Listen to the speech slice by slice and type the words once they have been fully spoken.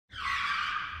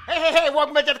Hey,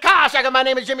 welcome back to the car shack. My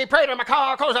name is Jimmy Prater. My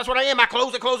car clothes, that's what I am. I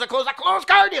close. I close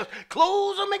car deals.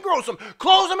 Close them and gross them.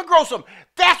 Close them and gross them.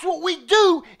 That's what we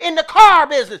do in the car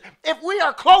business. If we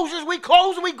are closers, we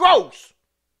close and we gross.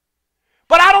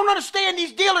 But I don't understand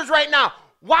these dealers right now.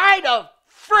 Why the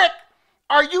frick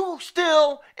are you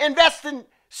still investing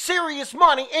serious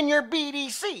money in your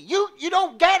BDC? You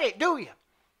don't get it, do you?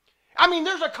 I mean,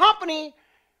 there's a company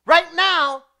right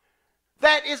now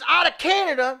that is out of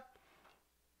Canada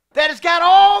that has got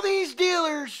all these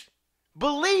dealers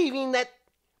believing that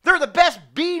they're the best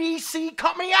BDC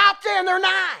company out there, and they're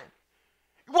not.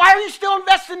 Why are you still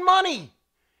investing money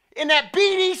in that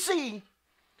BDC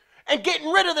and getting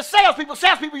rid of the salespeople?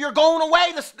 Salespeople, you're going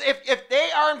away. If they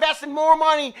are investing more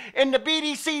money in the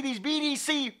BDC, these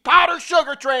BDC powder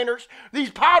sugar trainers,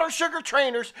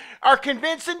 are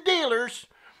convincing dealers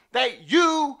that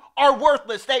you are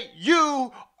worthless, that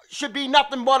you should be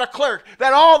nothing but a clerk,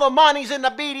 that all the money's in the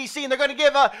BDC, and they're going to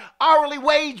give an hourly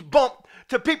wage bump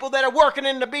to people that are working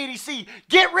in the BDC.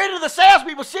 Get rid of the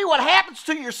salespeople. See what happens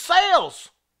to your sales.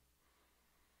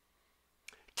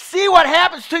 See what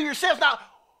happens to your sales. Now,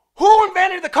 who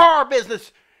invented the car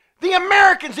business? The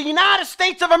Americans, the United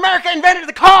States of America invented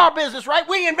the car business, right?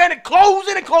 We invented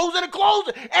closing and closing and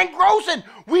closing and grossing.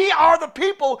 We are the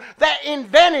people that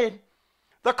invented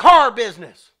the car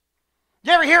business.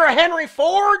 You ever hear of Henry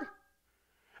Ford?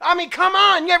 I mean, come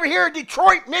on. You ever hear of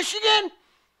Detroit, Michigan?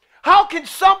 How can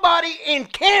somebody in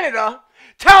Canada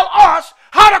tell us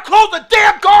how to close a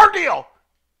damn car deal?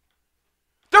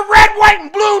 The red, white,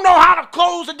 and blue know how to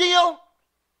close a deal.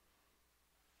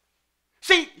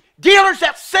 See, dealers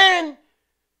that send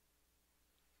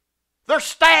their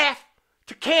staff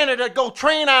to Canada to go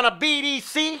train on a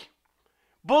BDC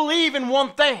believe in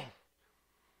one thing.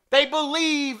 They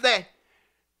believe that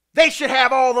they should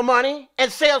have all the money,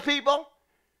 and salespeople,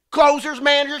 closers,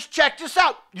 managers, check this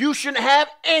out. You shouldn't have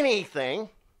anything.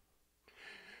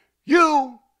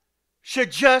 You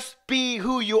should just be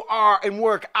who you are and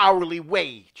work hourly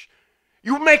wage.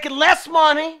 You're making less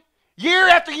money year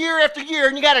after year after year,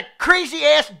 and you got a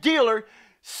crazy-ass dealer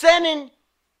sending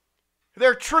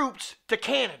their troops to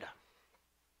Canada.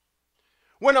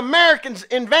 When Americans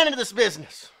invented this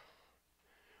business,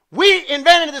 we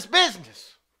invented this business.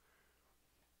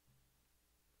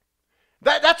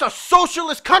 That's a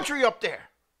socialist country up there.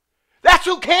 That's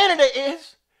who Canada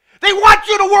is. They want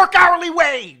you to work hourly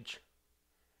wage.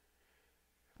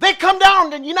 They come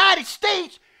down to the United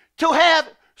States to have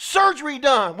surgery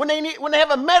done when they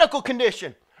have a medical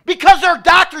condition because their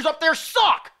doctors up there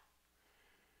suck.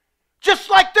 Just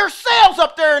like their sales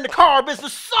up there in the car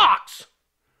business sucks.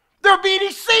 Their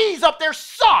BDCs up there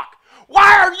suck.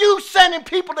 Why are you sending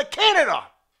people to Canada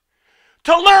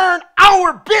to learn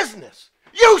our business?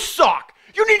 You suck.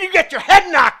 You need to get your head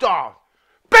knocked off.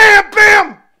 Bam,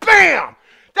 bam, bam.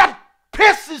 That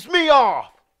pisses me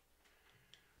off.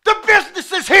 The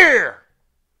business is here.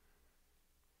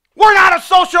 We're not a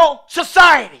social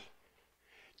society.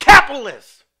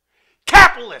 Capitalists.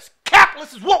 Capitalists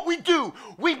is what we do.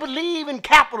 We believe in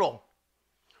capital.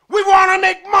 We want to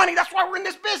make money. That's why we're in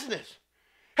this business.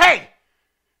 Hey,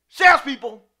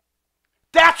 salespeople,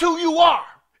 that's who you are.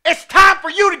 It's time for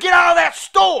you to get out of that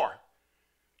store.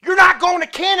 You're not going to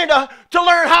Canada to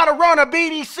learn how to run a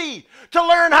BDC, to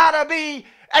learn how to be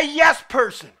a yes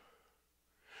person.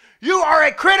 You are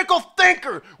a critical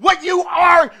thinker. What you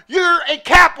are, you're a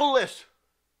capitalist.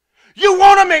 You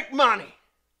want to make money.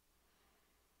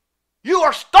 You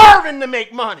are starving to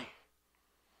make money.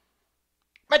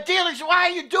 But dealers, why are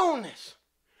you doing this?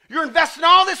 You're investing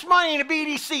all this money in a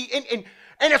BDC,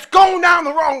 and it's going down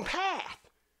the wrong path.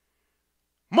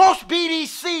 Most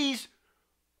BDCs,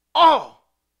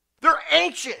 they're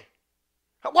ancient.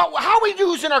 How are we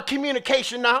using our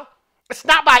communication now? It's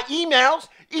not by emails.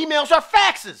 Emails are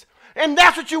faxes. And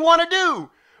that's what you want to do.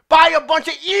 Buy a bunch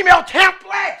of email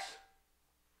templates.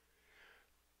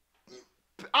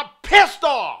 I'm pissed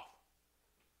off.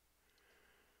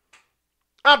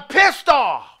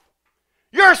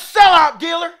 You're a sellout,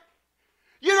 dealer.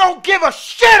 You don't give a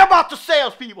shit about the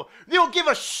salespeople. You don't give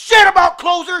a shit about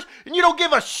closers, and you don't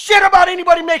give a shit about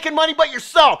anybody making money but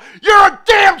yourself. You're a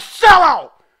damn sellout.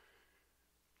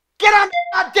 Get on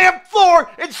the damn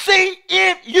floor and see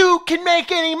if you can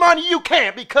make any money. You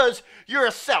can't because you're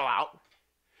a sellout.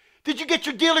 Did you get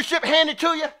your dealership handed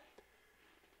to you?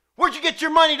 Where'd you get your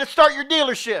money to start your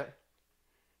dealership?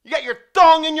 You got your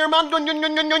thong in your mouth.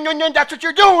 That's what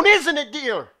you're doing, isn't it,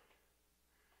 dealer?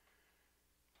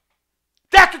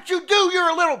 That's what you do. You're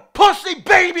a little pussy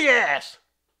baby ass.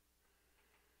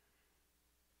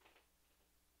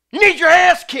 You need your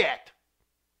ass kicked.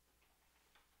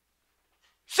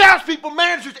 Salespeople,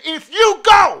 managers, if you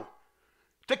go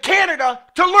to Canada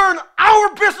to learn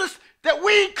our business that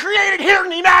we created here in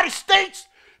the United States,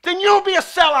 then you'll be a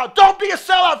sellout. Don't be a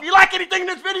sellout. If you like anything in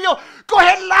this video, go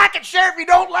ahead and like it, share it. If you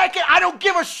don't like it, I don't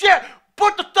give a shit.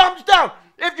 Put the thumbs down.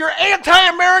 If you're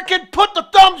anti-American, put the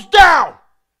thumbs down.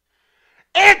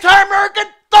 Anti-American,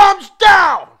 thumbs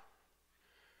down.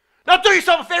 Now do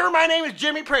yourself a favor. My name is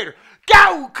Jimmy Prater.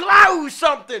 Go close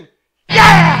something.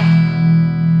 Yeah!